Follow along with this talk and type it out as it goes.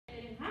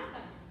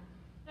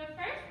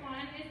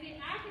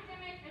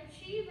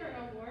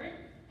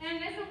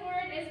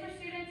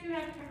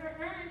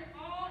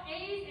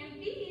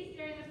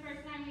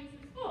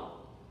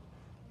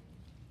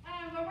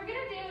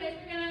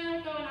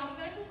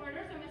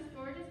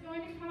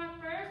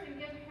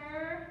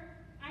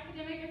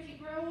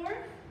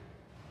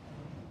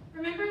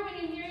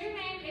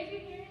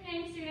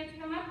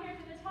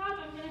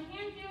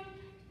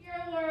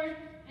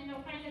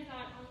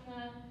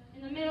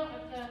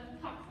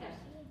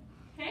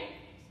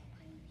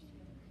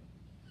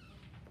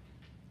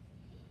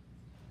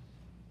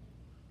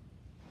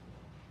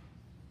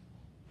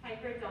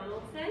Piper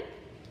Donaldson.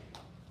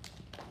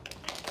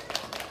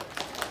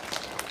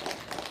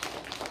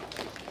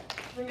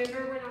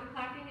 Remember, we're not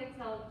clapping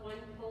until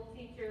one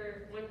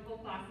full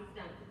class is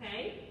done,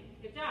 okay?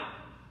 Good job.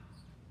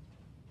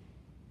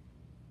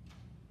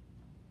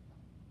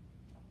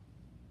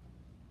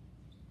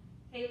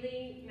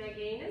 Haley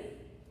McGannis.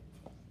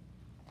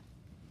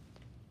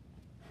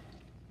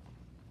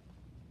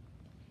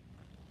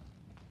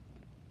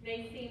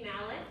 Macy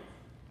Mallet.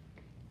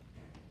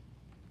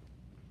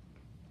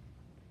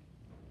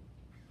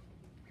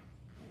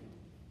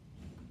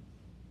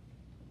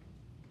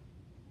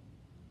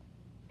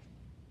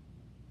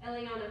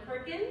 Eliana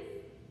Perkins.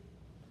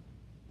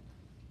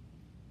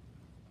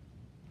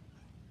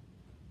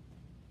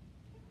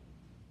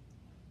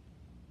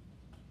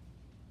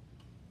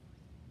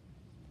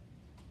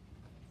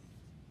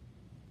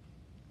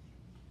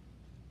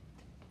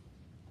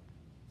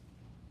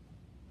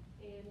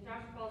 And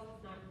Josh Pauls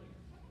is not here.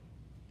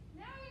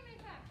 Now you may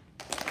clap.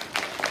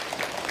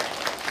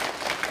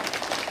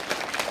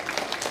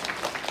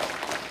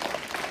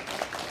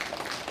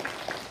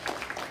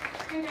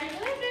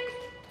 Congratulations.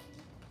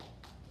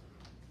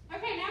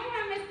 Okay, now we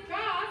have Miss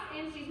Goss,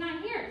 and she's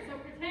not here. So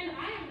pretend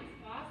I am Miss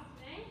Goss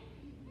today.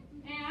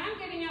 And I'm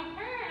giving out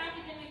her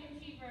Academic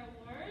Achiever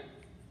Awards.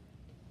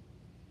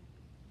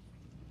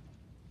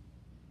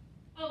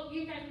 Oh,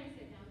 you guys may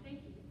sit down.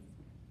 Thank you.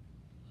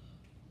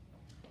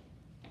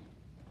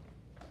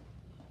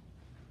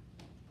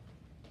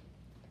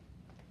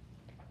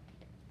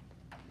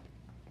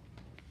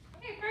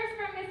 Okay, first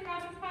from Miss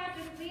Goss's class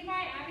is Levi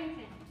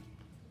Abington.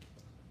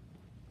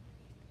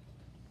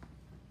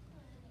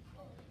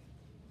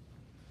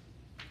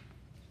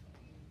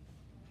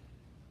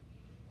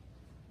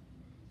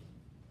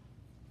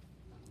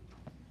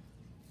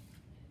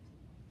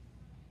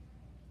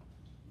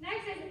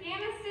 Next is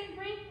Aniston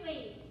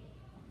Brinkley.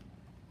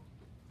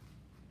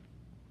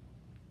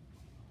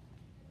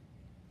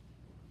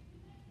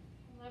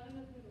 Loving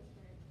the poodle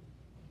skirt.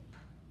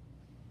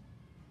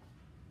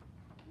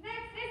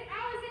 Next is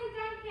Allison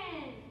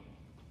Duncan.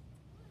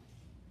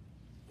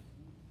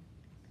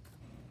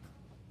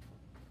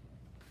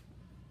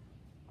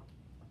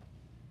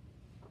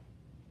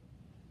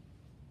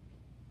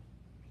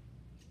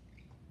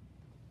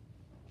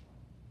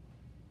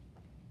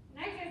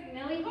 Next is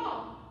Millie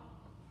Hall.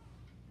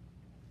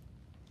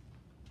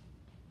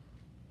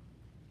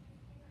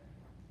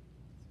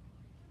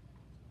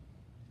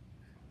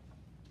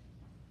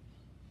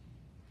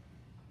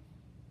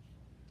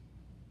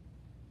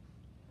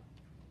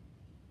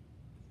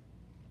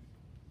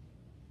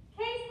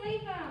 Case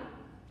Latham.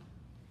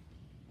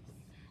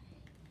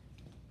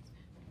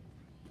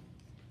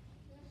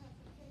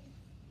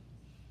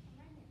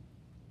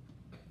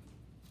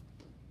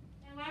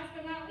 And last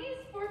but not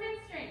least, Corbin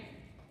String.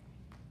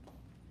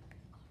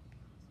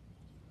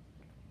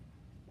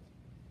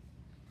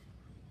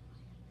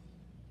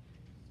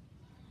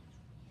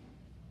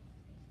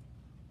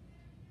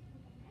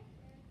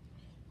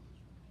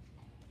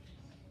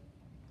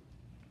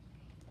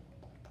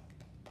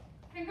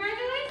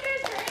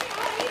 Congratulations for earning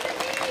all A's and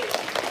B's.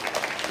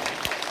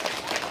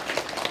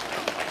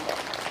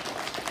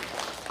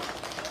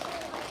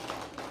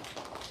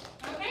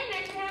 Okay,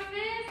 next we have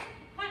Miss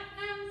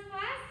Putnam's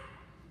class.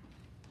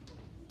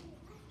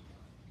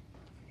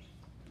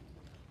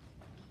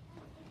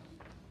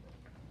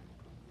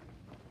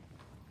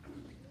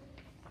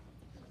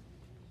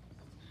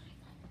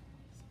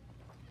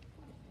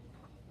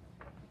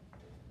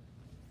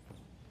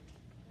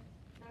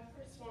 My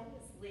first one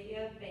is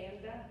Leah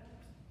Vanda.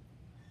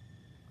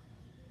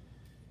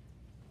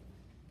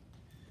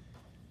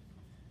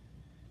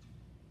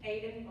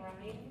 Aiden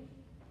Bryan.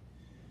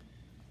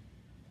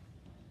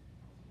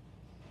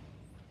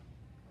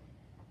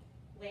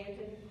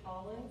 Landon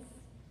Collins.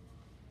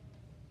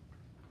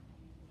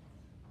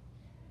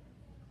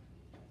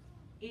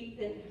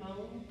 Ethan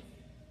Holmes.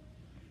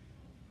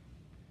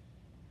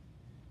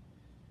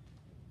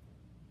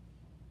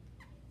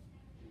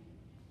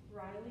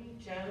 Riley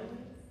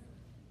Jones.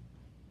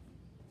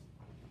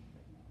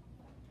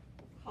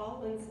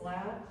 Collins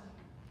Ladd.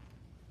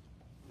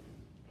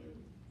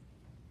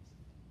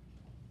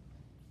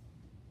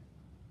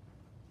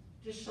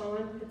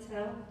 Deshaun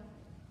Patel.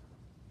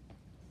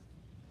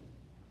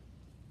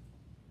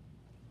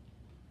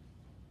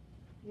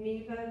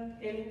 Neva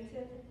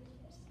Pennington.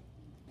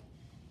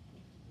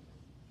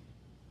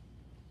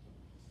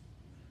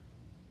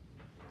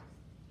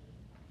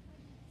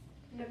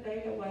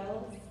 Nevaeh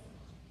Wells.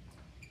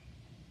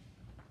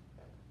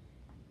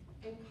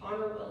 And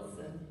Connor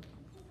Wilson.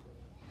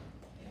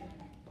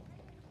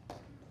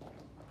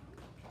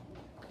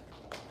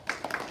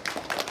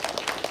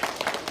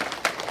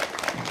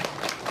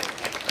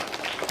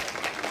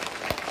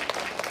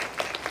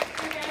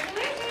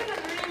 Congratulations on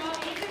earning all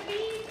A's and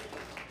B's.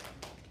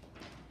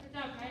 Good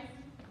job, guys.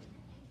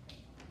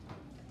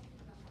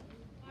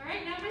 All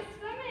right, now Miss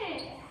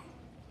Summit.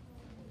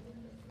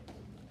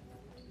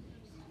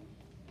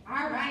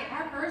 All right,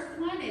 our first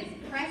one is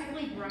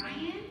Presley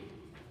Bryan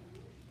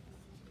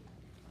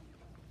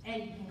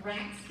and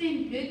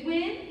Braxton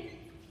Goodwin.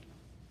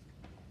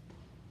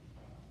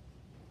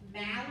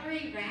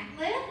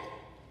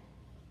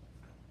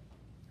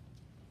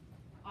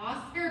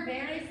 Summer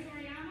Berry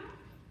Soriano,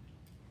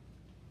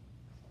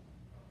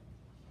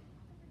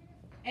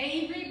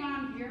 Avery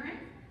Von Buren,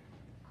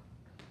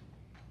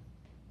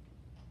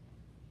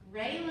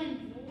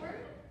 Raylan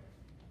Ward,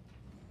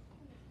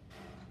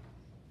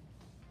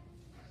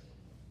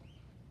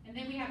 and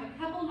then we have a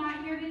couple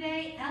not here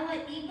today,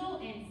 Ella Eagle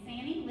and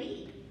Sandy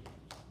Lee.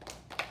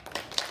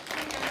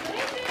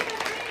 Congratulations on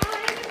earning all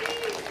A's and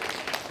B's.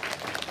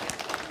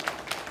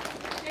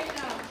 Great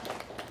job.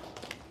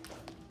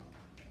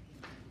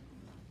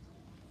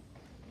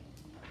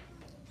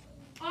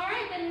 All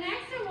right, the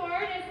next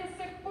award is the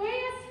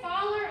Sequoia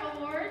Scholar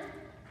Award.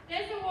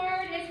 This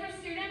award is for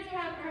students who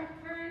have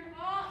earned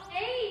all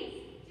A's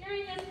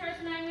during this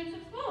first 9 weeks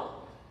of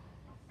school.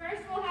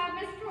 First, we'll have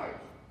Miss George.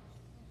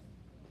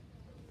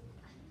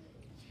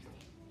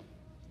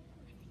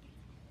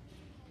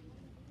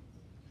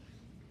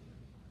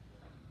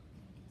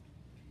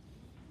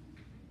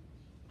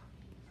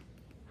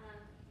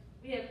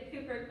 We have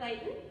Cooper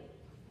Clayton.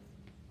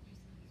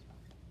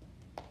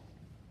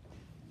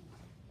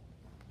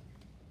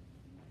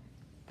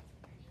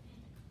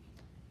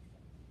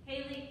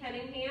 Haley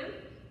Cunningham.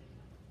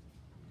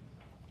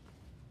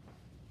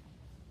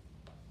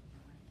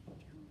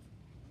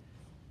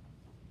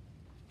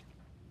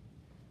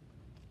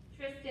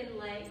 Tristan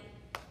Lake.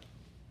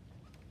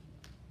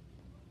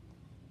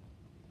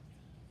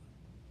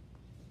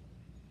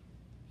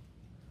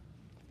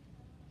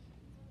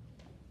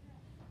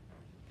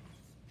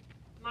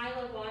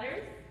 Milo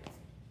Waters.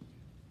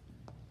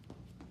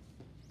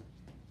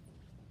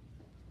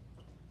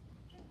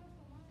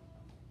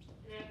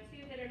 And I have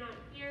two that are not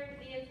here,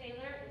 Leah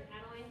Taylor and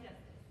Adeline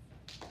Justice.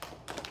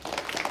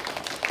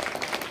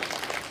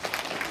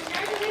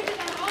 Congratulations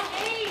on all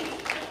A's.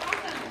 That's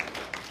awesome.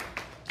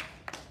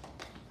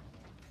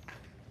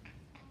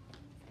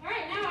 All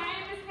right, now I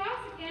am Miss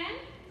Ross again.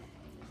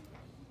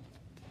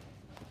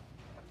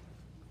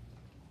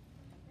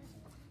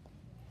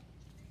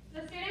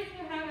 The students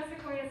who have a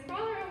Sequoia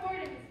Scholar Award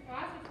in Ms.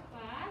 Ross's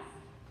class.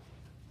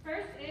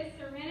 First is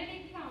Serenity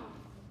Cone.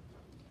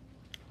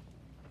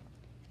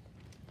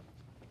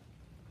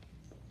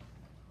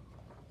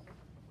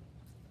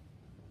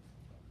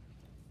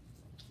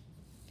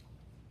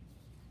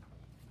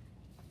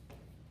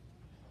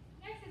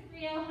 Next is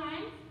Brielle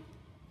Hines.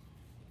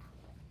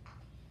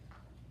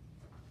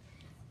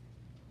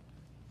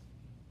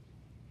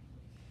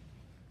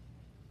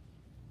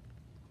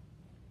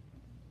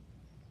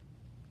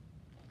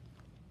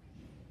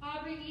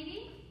 Aubrey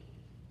Eady.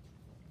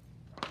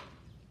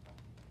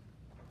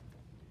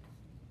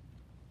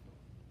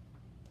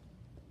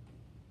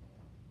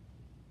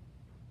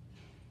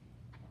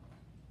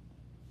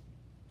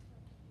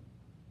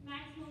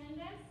 Max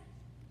Melendez.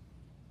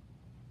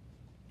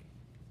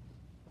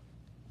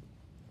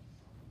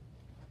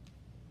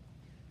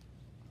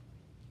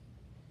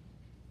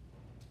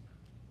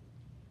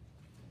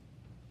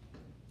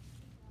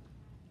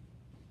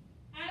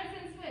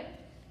 Addison Swift.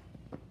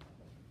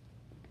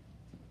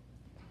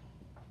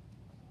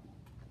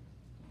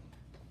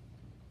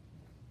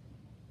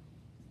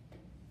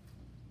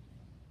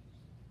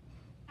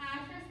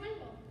 Asher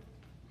Swingle.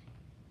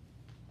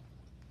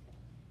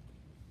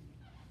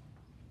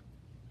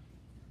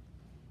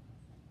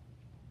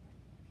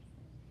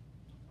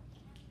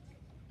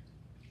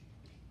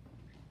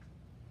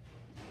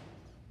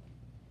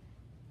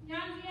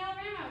 Yanziel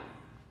Ramos.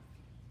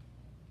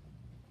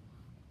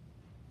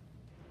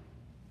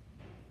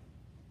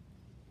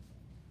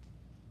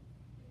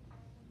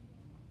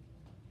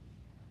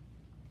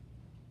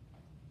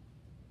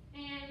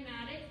 And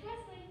Maddox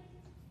Wesley.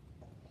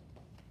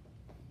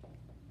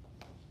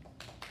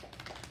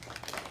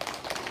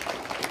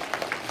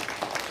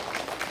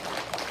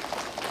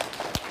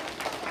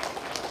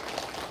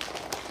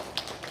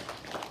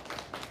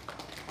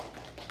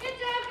 Good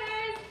job,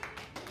 guys.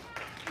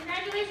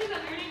 Congratulations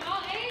on earning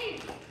all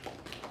A's.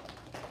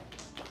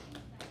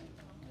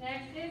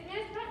 Next is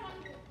Miss Putnam.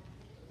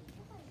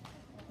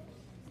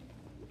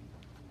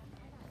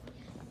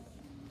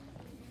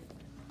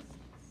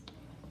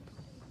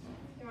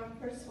 Our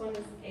first one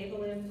is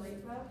Evelyn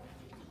Brinkma.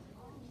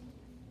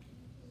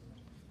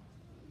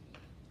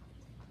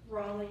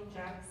 Raleigh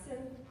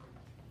Jackson.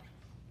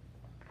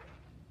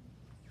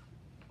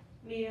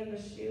 Mia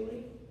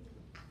Mashuli.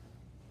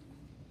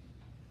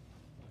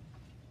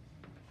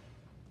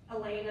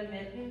 Elena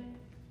Minton.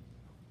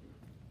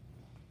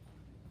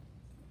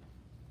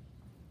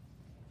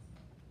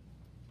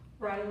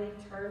 Riley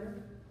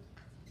Turner.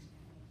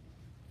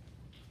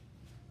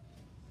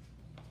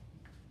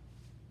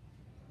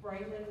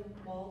 Braylon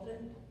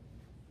Walden.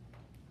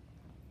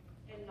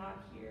 And not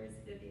here is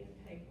Vivian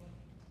Pegler.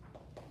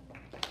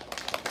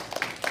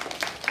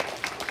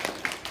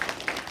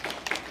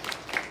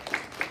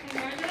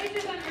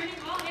 Congratulations on earning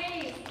all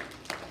A's.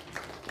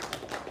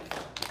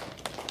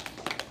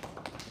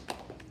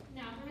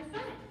 Now for Miss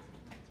Summit.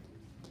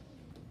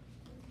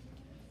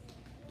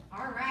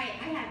 All right,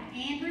 I have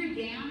Andrew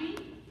Downing,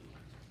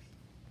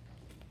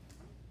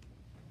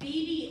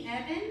 Phoebe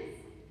Evans,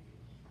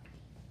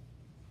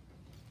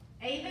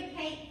 Ava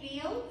Kate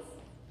Fields,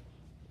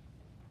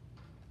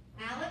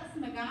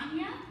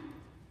 Magana,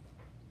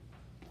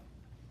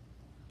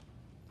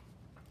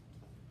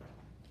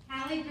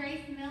 Hallie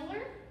Grace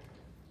Miller,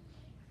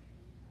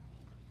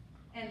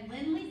 and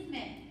Lindley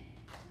Smith.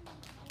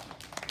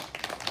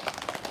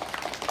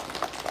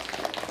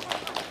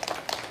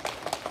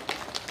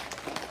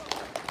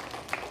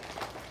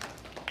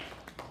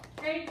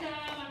 Great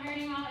job on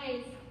earning all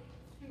A's.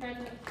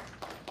 Congratulations.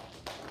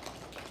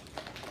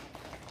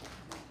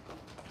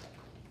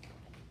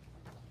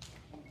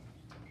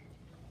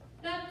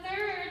 The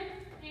third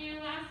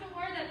and last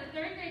award that the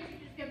third grade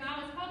teachers give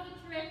out is called the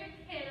Terrific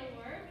Kid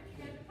Award, which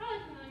you guys are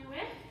probably familiar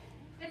with.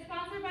 It's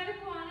sponsored by the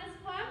Kiwanis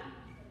Club.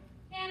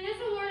 And this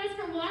award is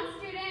for one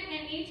student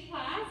in each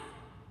class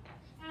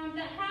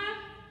the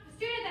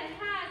student that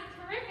has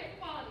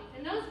terrific qualities.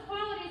 And those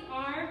qualities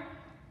are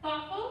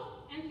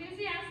thoughtful,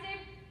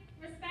 enthusiastic,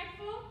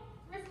 respectful,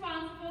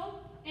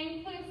 responsible,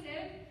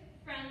 inclusive,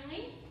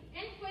 friendly,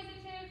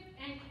 inquisitive,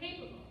 and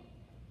capable.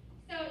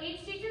 So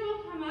each teacher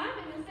will come up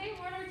in the same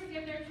order to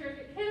give their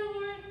Terrific Kid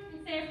Award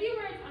and say a few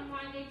words on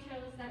why they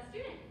chose that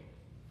student.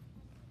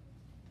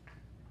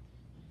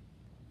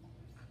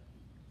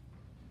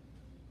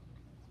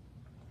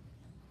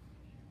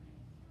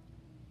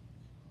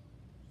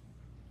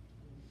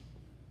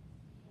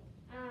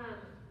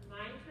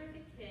 My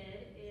terrific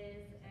kid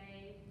is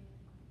a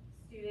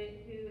student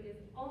who is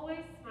always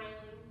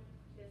smiling.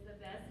 She has the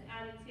best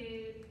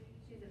attitude.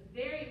 She's a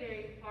very,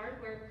 very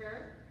hard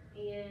worker,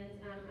 and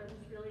I'm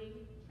just really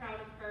proud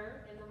of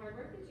her and the hard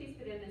work that she's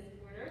put in this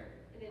quarter,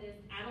 and it is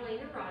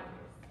Adelina Rogers.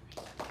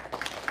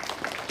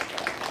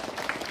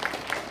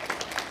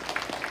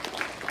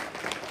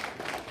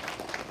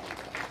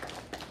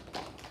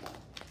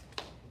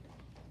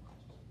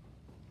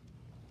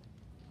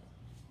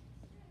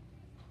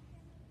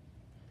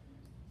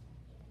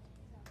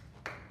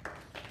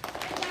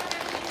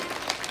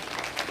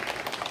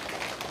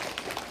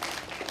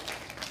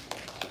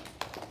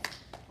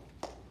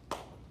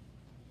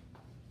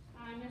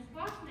 Miss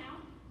Fox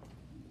now.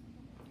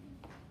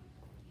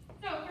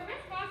 So for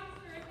Miss Fox's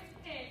terrific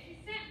kid, she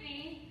sent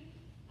me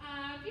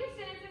a few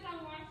sentences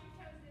on why she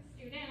chose this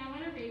student, and I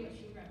want to read what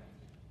she wrote.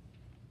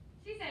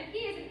 She said,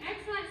 "He is an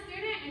excellent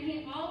student, and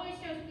he always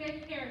shows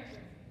good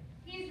character.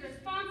 He is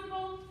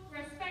responsible,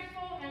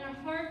 respectful, and a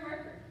hard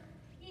worker.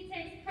 He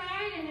takes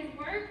pride in his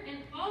work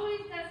and always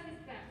does his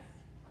best.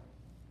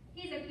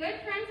 He's a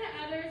good friend to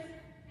others,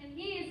 and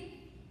he is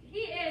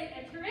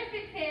a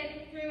terrific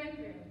kid through and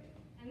through."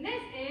 And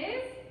this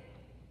is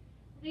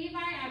Levi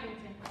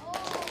Abington.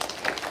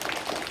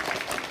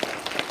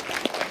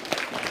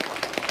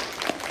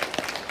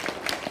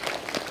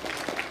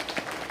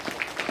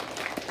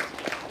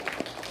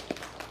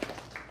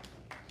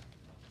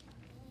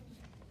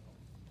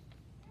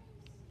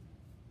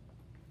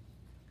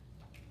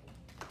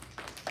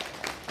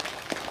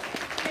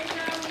 Great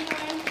job,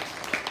 Levi.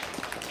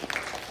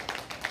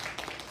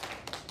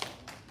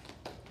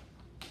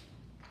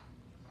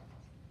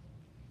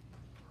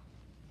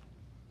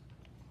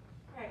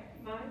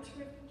 My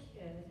terrific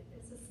kid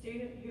is a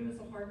student who is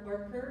a hard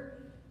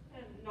worker,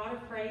 not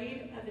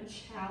afraid of a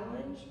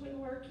challenge when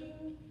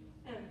working,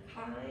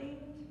 kind,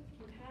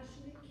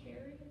 compassionate,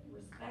 caring,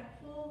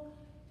 respectful,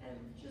 and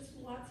just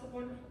lots of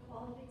wonderful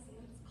qualities, and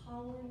it's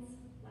Collins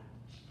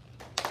Latch.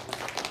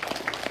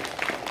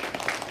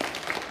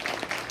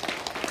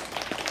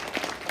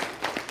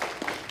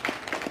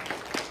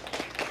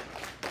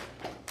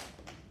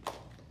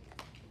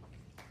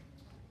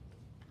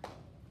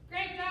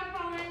 Great job,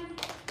 Collins.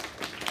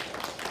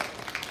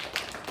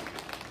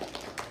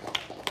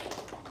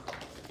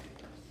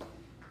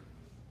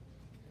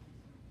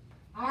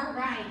 All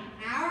right,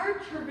 our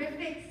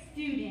terrific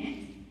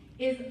student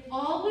is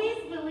always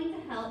willing to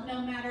help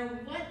no matter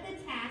what the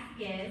task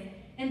is,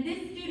 and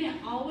this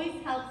student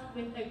always helps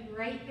with a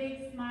great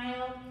big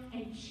smile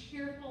and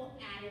cheerful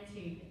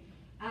attitude.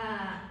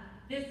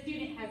 This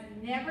student has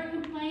never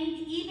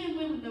complained, even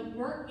when the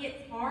work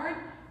gets hard.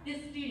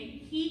 This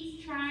student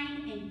keeps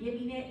trying and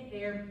giving it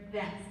their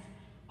best.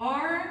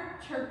 Our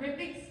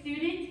terrific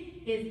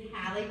student is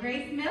Hallie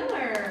Grace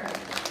Miller.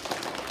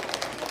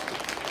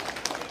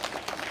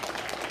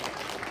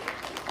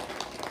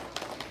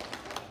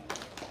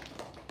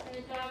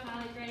 Good job,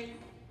 Holly Grace.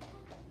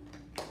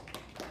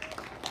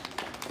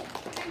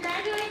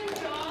 Congratulations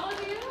to all of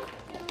you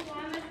who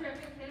won the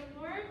Terrific Kid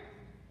Award.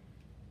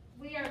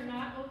 We are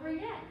not over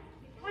yet,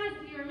 because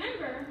if you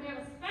remember, we have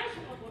a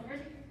special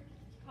award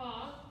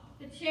called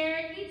the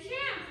Cherokee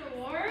Champs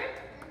Award,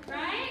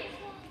 right?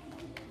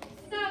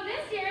 So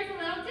this year is a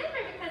little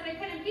different because I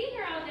couldn't be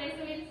here all day,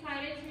 so we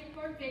decided to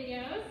record video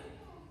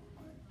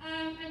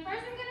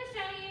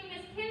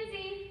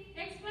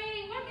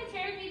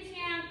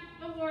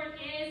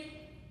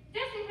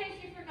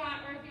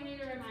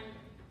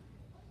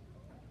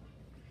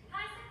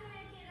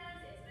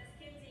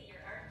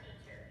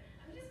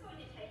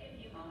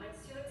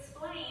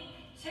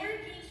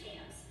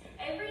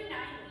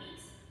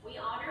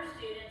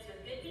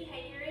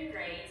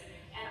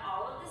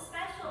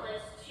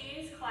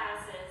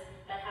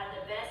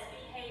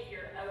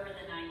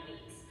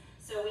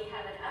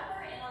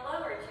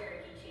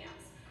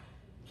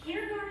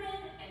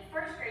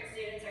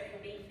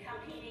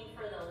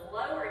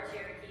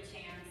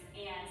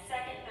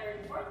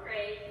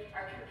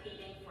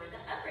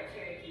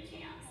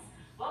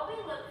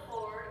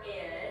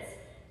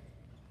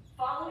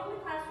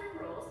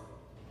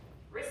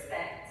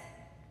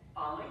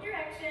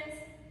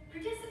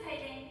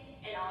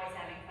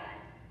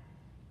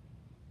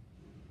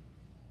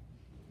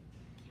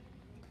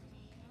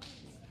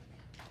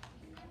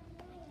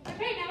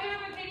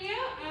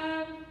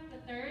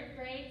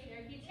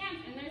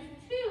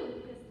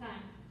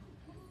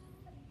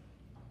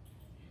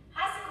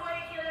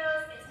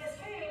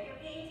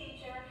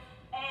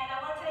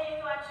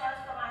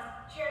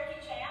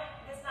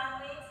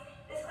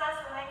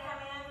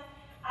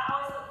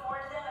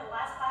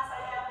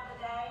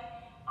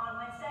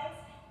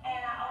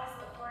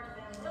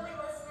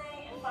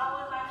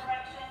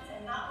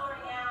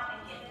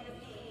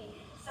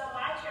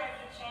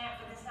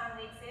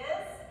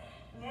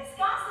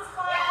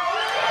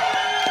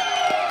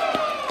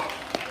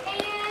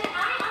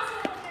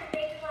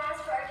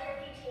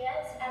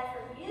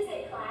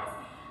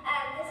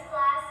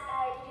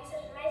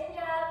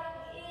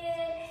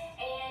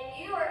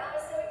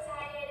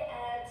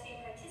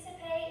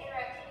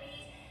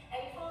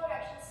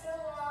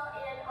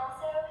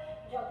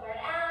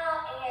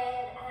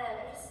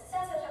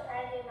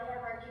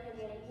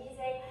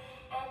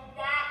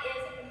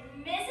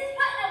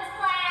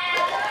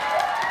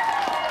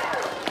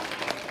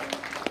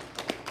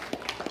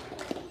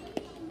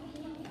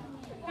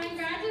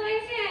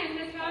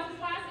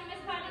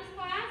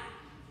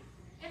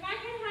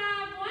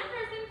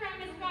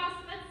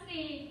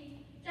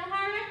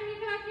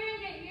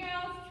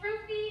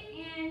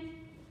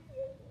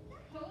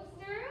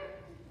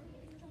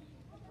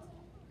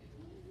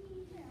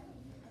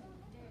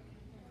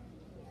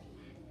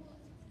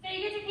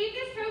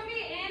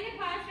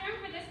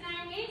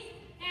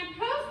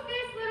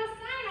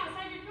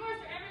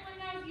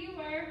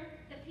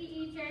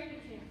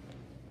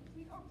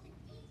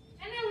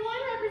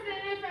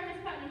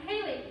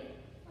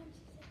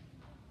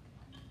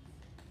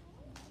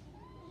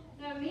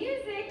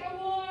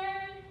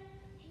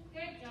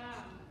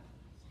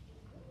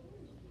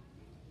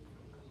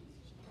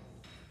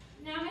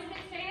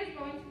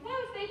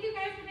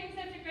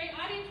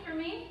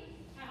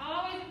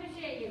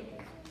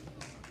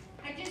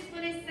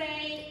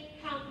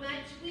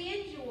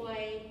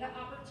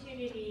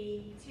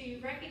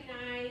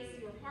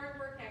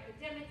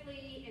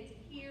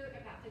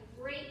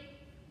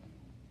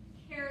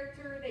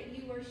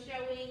we're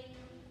showing.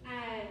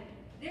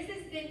 This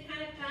has been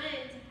kind of fun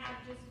to have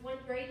just one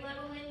grade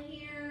level in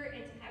here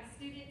and to have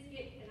students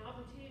get an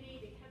opportunity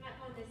to come up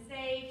on the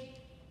stage.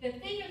 The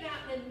thing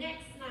about the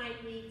next 9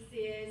 weeks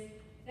is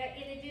that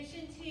in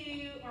addition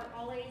to our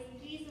All A's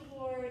and B's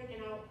award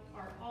and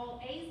our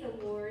All A's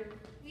award,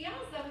 we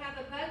also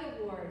have a Bug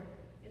award.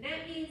 And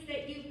that means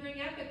that you bring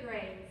up a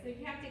grade. So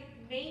you have to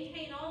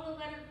maintain all the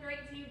letter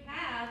grades you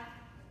have,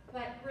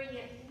 but bring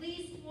at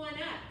least one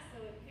up.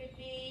 So it could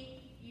be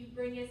you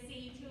bring a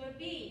C to a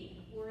B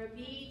or a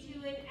B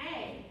to an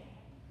A.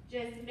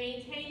 Just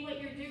maintain what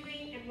you're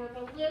doing and work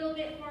a little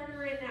bit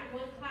harder in that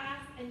one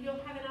class, and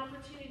you'll have an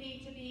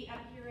opportunity to be up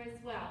here as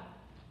well.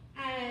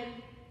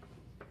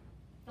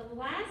 The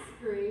last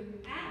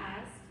group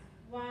asked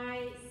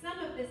why some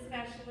of the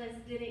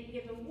specialists didn't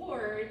give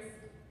awards,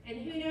 and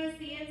who knows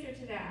the answer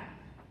to that?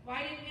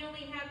 Why did we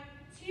only have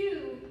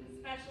 2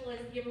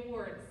 specialists give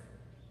awards?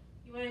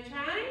 You want to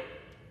try?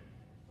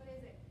 What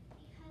is it?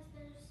 Because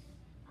there's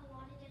a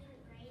lot of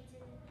different grades,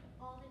 and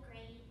all the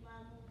grade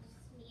levels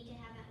need to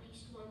have at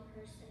least one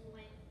person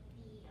with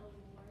the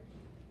award.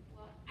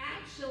 Well,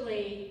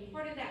 actually,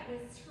 part of that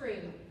was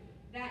true.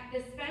 That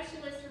the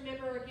specialists,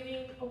 remember, are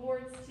giving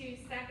awards to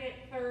 2nd,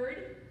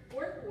 3rd,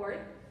 or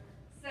 4th.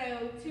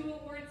 So 2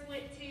 awards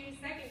went to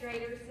 2nd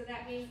graders, so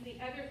that means the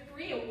other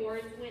 3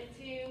 awards went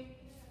to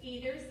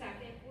either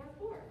 2nd or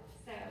 4th.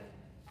 So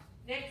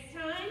next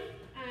time,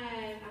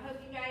 I hope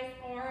you guys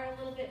are a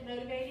little bit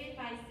motivated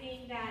by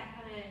seeing that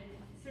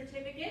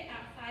certificate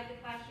outside the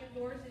classroom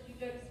doors as you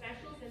go to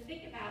specials, and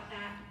think about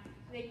that.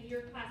 Maybe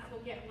your class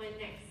will get one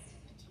next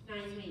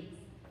 9 weeks.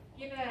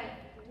 Give a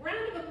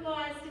round of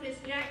applause to Ms.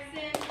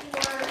 Jackson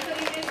for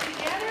putting this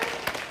together.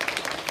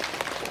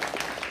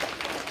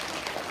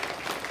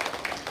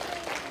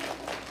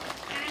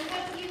 And I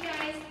hope you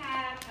guys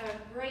have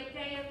a great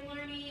day of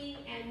learning,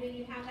 and when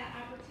you have that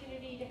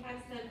opportunity to have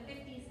some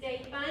 50s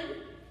Day fun,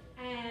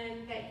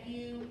 and that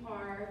you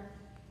are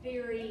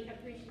very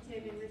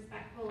appreciative and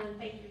respectful, and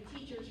thank your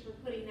teachers for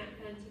putting that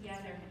fun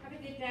together. Have a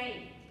good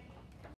day.